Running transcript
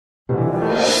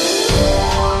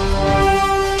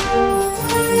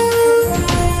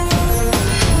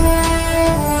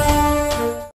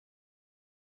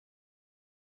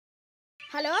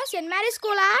Saint Mary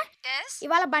స్కూలా?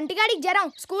 ఇవాళ బంటిగాడికి జ్వరం,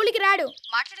 స్కూల్కి రాడు.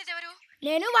 మాట్లాడేది ఎవరు?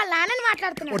 నేను వాళ్ళ నాన్నని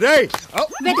మాట్లాడుతున్నా.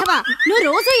 వెధవా, నువ్వు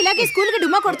రోజు ఇలాగే స్కూల్ కి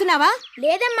డుమ్మా కొడుతున్నావా?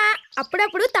 లేదమ్మా,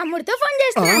 అప్పుడప్పుడు తమ్ముడితో ఫోన్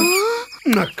చేస్తున్నాను.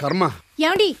 నా కర్మ.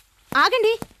 ఏమండి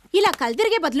ఆగండి, ఇలా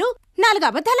కలిదిరిగే బదులు 4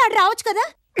 అబద్ధాలు ఆడి రావచ్చు కదా.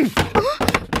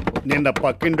 నిన్న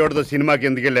పక్కింటోడితో సినిమాకి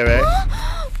ఎందుకు వెళ్ళావే?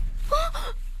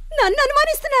 నన్ను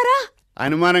అనుమానిస్తున్నారా?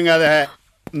 అనుమానం కాదా,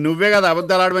 నువ్వే కదా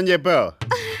అబద్ధాలు ఆడమని చెప్పావు.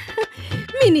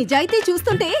 మీ నిజాయితీ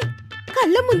చూస్తుంటే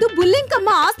కళ్ళ ముందు బుల్లెంకమ్మ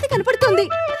ఆస్తి కనపడుతుంది.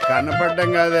 కనపడ్డం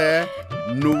కాదే,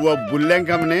 నువ్వు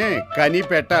బుల్లెంకమ్మని కని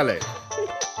పెట్టాలి.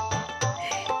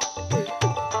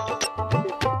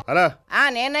 హలో,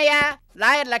 నేనయ్యా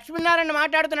లాయర్ లక్ష్మీనారాయణ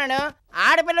మాట్లాడుతున్నాను.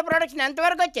 ఆడపిల్ల ప్రొడక్షన్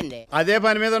ఎంతవరకు వచ్చింది? అదే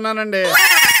పని మీద ఉన్నానండి.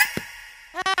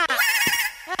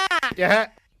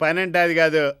 పని అంటే అది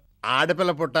కాదు,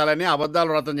 ఆడపిల్ల పుట్టాలని అబద్ధాలు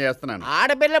వ్రతం చేస్తున్నాను.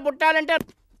 ఆడపిల్ల పుట్టాలంటే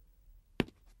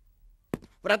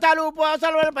వ్రతాలు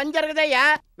ఉపవాసాల వల్ల పని జరగదయ్యా.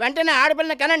 వెంటనే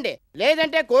ఆడపిల్లని కనండి,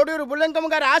 లేదంటే కోడూరు బుల్లంకమ్మ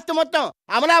గారి ఆస్తి మొత్తం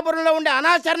అమలాపురంలో ఉండే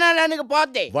అనాథశరణాలయానికి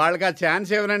పోద్ది. వాళ్ళకి ఆ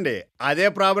ఛాన్స్ ఇవ్వనండి. అదే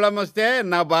ప్రాబ్లం వస్తే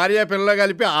నా భార్య పిల్లలు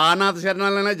కలిపి అనాథ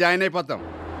శరణాలనే జాయిన్ అయిపోతాం.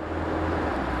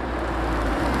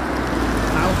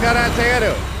 నమస్కారం అచ్చయ్య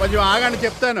గారు, కొంచెం ఆగండి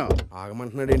చెప్తాను.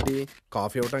 ఆగమంటున్నాడు ఏంటి?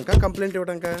 Coffee ఇవ్వటాక complaint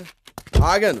ఇవ్వటాక?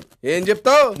 ఆగాను. ఏం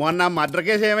చెప్తావు? మొన్న మర్డర్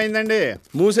కేసు ఏమైందండి?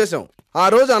 మూసేశాం. ఆ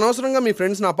రోజు అనవసరంగా మీ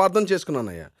ఫ్రెండ్స్ ని అపార్థం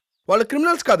చేసుకున్నానయ్యా. వాళ్ళు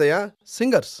క్రిమినల్స్ కాదయ్యా,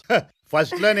 సింగర్స్.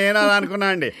 ఫస్ట్ లో నేను అలా అనుకున్నా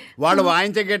అండి. వాళ్ళు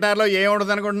వాయించే గిటార్ లో ఏం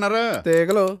ఉండదు అనుకుంటున్నారు?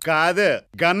 తీగలు కాదు,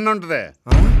 గన్ ఉంటది.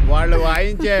 వాళ్ళు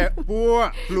వాయించే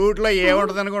ఫ్లూట్ లో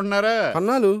ఏముంటది అనుకుంటున్నారు?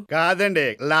 కన్నాలు కాదండి,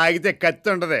 లాగితే కత్తి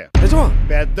ఉంటది.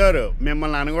 పెద్దోరు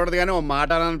మిమ్మల్ని అనకూడదు కానీ ఓ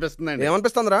మాట అనిపిస్తుందండి.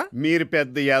 ఏమనిపిస్తుందిరా? మీరు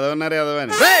పెద్ద ఎదవన్నారు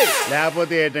ఎదవని.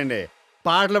 లేకపోతే ఏంటండి,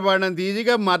 పాటలు పాడడం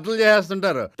ఈజీగా మద్దలు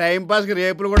చేస్తుంటారు, టైం పాస్ కి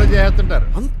రేపులు కూడా చేస్తుంటారు.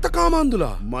 అంత కామాందులా?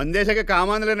 మందేశాక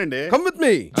కామాందులేనండి. Come with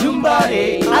me.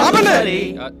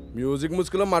 మ్యూజిక్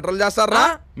ముసుగులో మటర్లు చేస్తారా?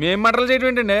 మేం మటర్లు చేయడం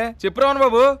ఏంటండి? చెప్పురావను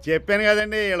బాబు. చెప్పాను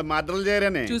కదండి, వీళ్ళు మద్దలు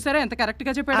చేయరని. చూసారా ఎంత కరెక్ట్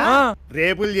గా చెప్పాడు?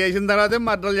 రేపులు చేసిన తర్వాతే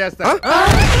మద్దలు చేస్తారు.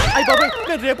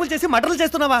 రేపులు చేసి మటర్లు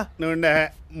చేస్తున్నావా? నుండే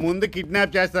ముందు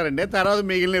కిడ్నాప్ చేస్తారండి, తర్వాత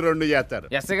మిగిలిన 2 చేస్తారు.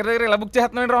 ఎస్ఐ గారి దగ్గర ఇలా బుక్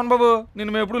చేస్తున్నాడు రావన్ బాబు.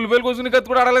 నేను ఎప్పుడు ఉల్లిపాయలు కోసుకుని కత్తి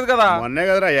కూడా ఆడలేదు కదా. మొన్నే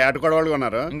కదరా ఏటకొడవాళ్ళు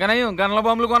కొన్నారు. ఇంకా గన్ల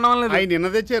బాంబులు కొన్నాం. అవి నిన్న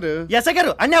తెచ్చారు. ఎస్ఐ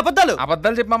గారు అన్ని అబద్ధాలు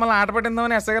చెప్పి మమ్మల్ని ఆట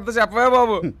పట్టిందామని ఎస్ఐ గారితో చెప్పవే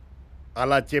బాబు.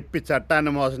 అలా చెప్పి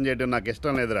చట్టాన్ని మోసం చేయడం నాకు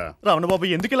ఇష్టం లేదురా. రావణ బాబు,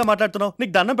 ఎందుకు ఇలా మాట్లాడుతున్నావు?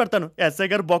 నీకు దండం పెడతాను. ఎస్ఐ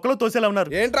గారు బొక్కలో తోసేలా ఉన్నారు.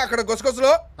 ఏంట్రా అక్కడ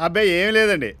గొసగొసలో? అబ్బాయి ఏం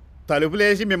లేదండి,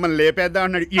 తలుపులేసి మిమ్మల్ని లేపేద్దాం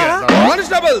అన్నాడు.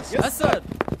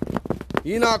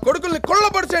 ఈ నా కొడుకుల్ని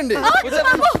కొల్లపరచండి.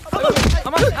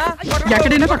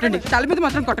 ఎక్కడైనా కొట్టండి, తల మీద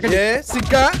మాత్రం కొట్టండి.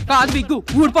 సిగ్గా కాదు, బిగ్గు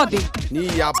ఊడిపోద్ది. నీ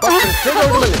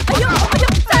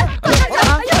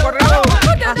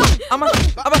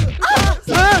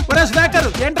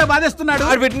ఏంట్రా బాధేస్తున్నాడు?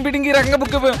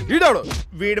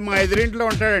 వీడు మా ఎదురింట్లో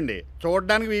ఉంటాడండి.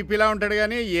 చూడడానికి వీపీలా ఉంటాడు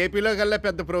కానీ ఏపీలో కల్లా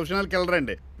పెద్ద ప్రొఫెషనల్ కిల్లర్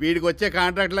అండి. వీడికి వచ్చే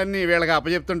కాంట్రాక్ట్లన్నీ వీళ్ళకి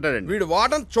అప్పచెప్తుంటాడండి. వీడు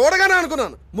వాటం చూడగానే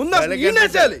అనుకున్నాను ముందు.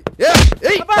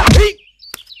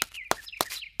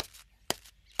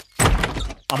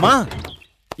 అమ్మా,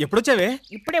 ఎప్పుడొచ్చావే?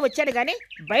 ఇప్పుడే వచ్చాడు గాని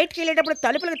బయటికి వెళ్ళేటప్పుడు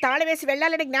తలుపులకు తాళం వేసి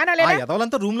వెళ్ళాలని జ్ఞానం లేదా?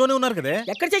 ఎదవలంతా రూమ్ లోనే ఉన్నారు కదా.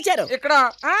 ఎక్కడ చచ్చారు? ఇక్కడ.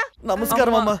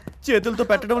 నమస్కారం అమ్మా. చేతులతో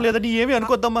పెట్టడం లేదని ఏమి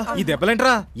అనుకోద్దమ్మా. ఈ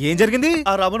దెబ్బలేంట్రా? ఏం జరిగింది?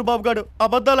 ఆ రమణ బాబు గారు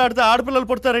అబద్ధాలు ఆడితే ఆడపిల్లలు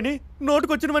పుడతారని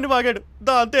నోటుకొచ్చినమని వాగాడు.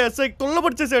 దాంతో ఎస్ఐ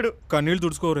కుల్లబడిచేశాడు. కన్నీళ్ళు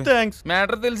తుడుచుకోరు. థ్యాంక్స్.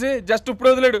 మ్యాటర్ తెలిసి జస్ట్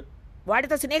ఇప్పుడు వదిలేడు.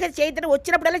 వాడితో స్నేహం చేయొద్దని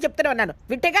వచ్చినప్పుడల్లా చెప్తూనే ఉన్నాను.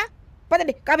 వింటేగా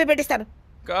పదండి, కాఫీ పెట్టిస్తాను.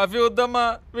 కాఫీ వద్దమ్మా,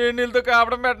 వేడి నీళ్ళతో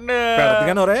కాపడం పెట్టండి.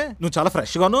 నువ్వు చాలా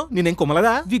ఫ్రెష్ గాను. నేనేం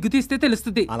కుమ్మలేదా? విగ్గు తీస్తే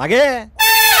తెలుస్తుంది. అలాగే.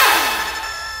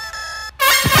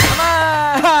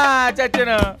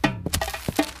 చచ్చాను.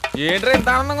 ఏంట్రా ఇంత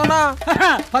ఆనందంగా ఉన్నా?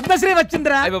 పద్మశ్రీ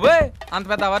వచ్చిందిరా. బాబాయ్, అంత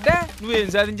పెద్ద అవార్డే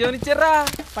నువ్వేం సాధించావని ఇచ్చారా?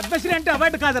 పద్మశ్రీ అంటే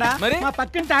అవార్డు కాదురా, మరి మా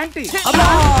పక్కింటి ఆంటీ.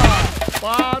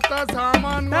 పాత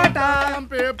సామాన్ కొంటాం,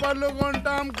 పేపర్లు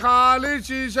కొంటాం, ఖాళీ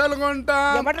సీసాలు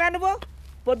కొంటాం. ఎవడరా నువ్వు?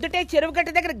 పొద్దుటే చెరువు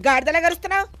గట్టు దగ్గర గాడిదలా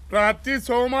గరుస్తున్నావు. ప్రతి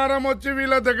సోమవారం వచ్చి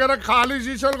వీళ్ళ దగ్గర ఖాళీ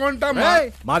సీసాలు కొంటాం.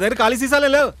 మా దగ్గర ఖాళీ సీసాలు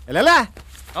లేవు.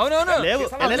 అవునవును లేవు.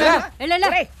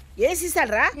 ఏ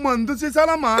సీసాలు రా? మందు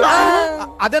సీసాలమ్మా.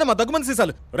 అదేనా మా దగ్గు మంది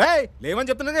సీసాలు. లేవని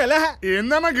చెప్తున్నా.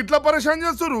 ఏందన్నా గిట్లా పరేషాన్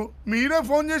చేస్తున్నారు? మీరే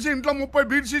ఫోన్ చేసి ఇంట్లో 30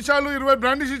 బీట్ సీసాలు 20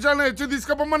 బ్రాండ్ సీసాలు హెచ్చి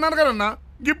తీసుకుపోమన్నారు కదన్నా.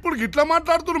 ఇప్పుడు గిట్లా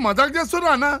మాట్లాడుతున్నారు, మజాక్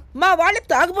చేస్తున్నారు అన్న. మా వాళ్ళు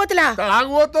తాగుబోతులా?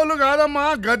 తాగుబోతోళ్ళు కాదమ్మా,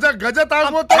 గజ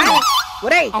తాగుబోతోళ్ళు.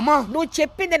 నువ్వు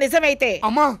చెప్పింది నిజమైతే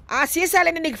ఆ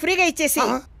సీసాలని నీకు ఫ్రీగా ఇచ్చేసి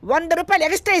 100 రూపాయలు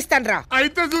ఎక్స్ట్రా ఇస్తాను రా.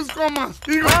 అయితే చూసుకోమ్మా.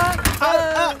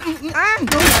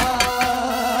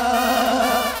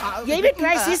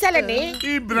 సీసాలని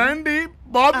ఈ బ్రాండీ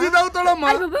బాబు తాగుతాడమ్మా.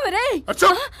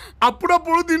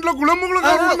 అప్పుడప్పుడు దీంట్లో గుళముగులు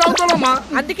తాగుతాడమ్మా.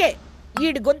 అందుకే ఈ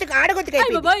గొంతుకు ఆడగొంతుకు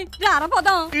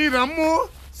ఈ రమ్ము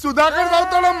సుధాకర్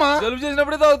తాగుతాడమ్మా. జలుబు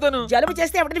చేసినప్పుడే తాగుతాను. జలుబు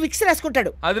చేస్తే ఎవరైనా విక్స్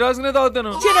రాసుకుంటాడు. అది రాసుకునే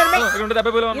తాగుతాను.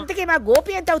 ఇంతకీ మా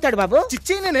గోపి ఎంత అవుతాడు బాబు?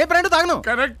 చిచ్చి నేను ఏ బ్రాండ్ తాగను.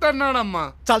 కరెక్ట్ అన్నాడమ్మా.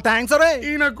 చాలా థ్యాంక్స్ రే.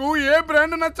 ఈయనకు ఏ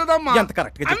బ్రాండ్ నచ్చదమ్మా. ఎంత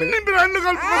కరెక్ట్ గా చెప్పాడు. అన్ని బ్రాండ్లు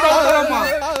కలుపుకుంటూ తాగుతాడమ్మా.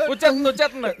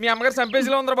 వచ్చేస్తుంది. మీ అమ్మగారు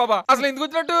సంపేసిలో ఉందరా బాబా. అసలు ఎందుకు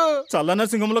వచ్చినట్టు? చల్లన్న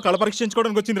సింగంలో కళ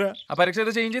పరీక్షించుకోవడానికి వచ్చిందిరా. ఆ పరీక్ష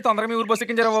ఏదో చేయించి తొందరగా మీ ఊరు బస్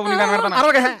ఎక్కించారా బాబు? నీకు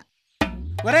కనబడతాను.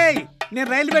 ఒరేయ్, నేను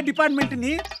రైల్వే డిపార్ట్మెంట్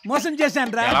ని మోసం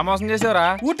చేశాను రా. ఎలా మోసం చేసావురా?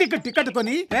 ఊటీకి టికెట్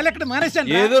కొని రైలు ఎక్కడ మానేశాను.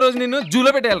 ఏదో రోజు నిన్ను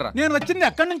జూలో పెట్టేయాలరా. నేను వచ్చింది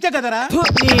అక్కడి నుంచే కదరా.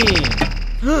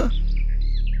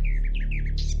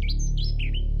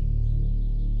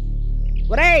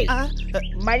 ఒరేయ్,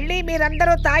 మళ్ళీ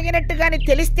మీరందరూ తాగినట్టుగాని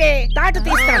తెలిస్తే తాటు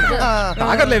తీస్తాను.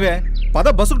 తాగర్లేవే, పద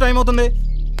బస్సుకు టైం అవుతుంది.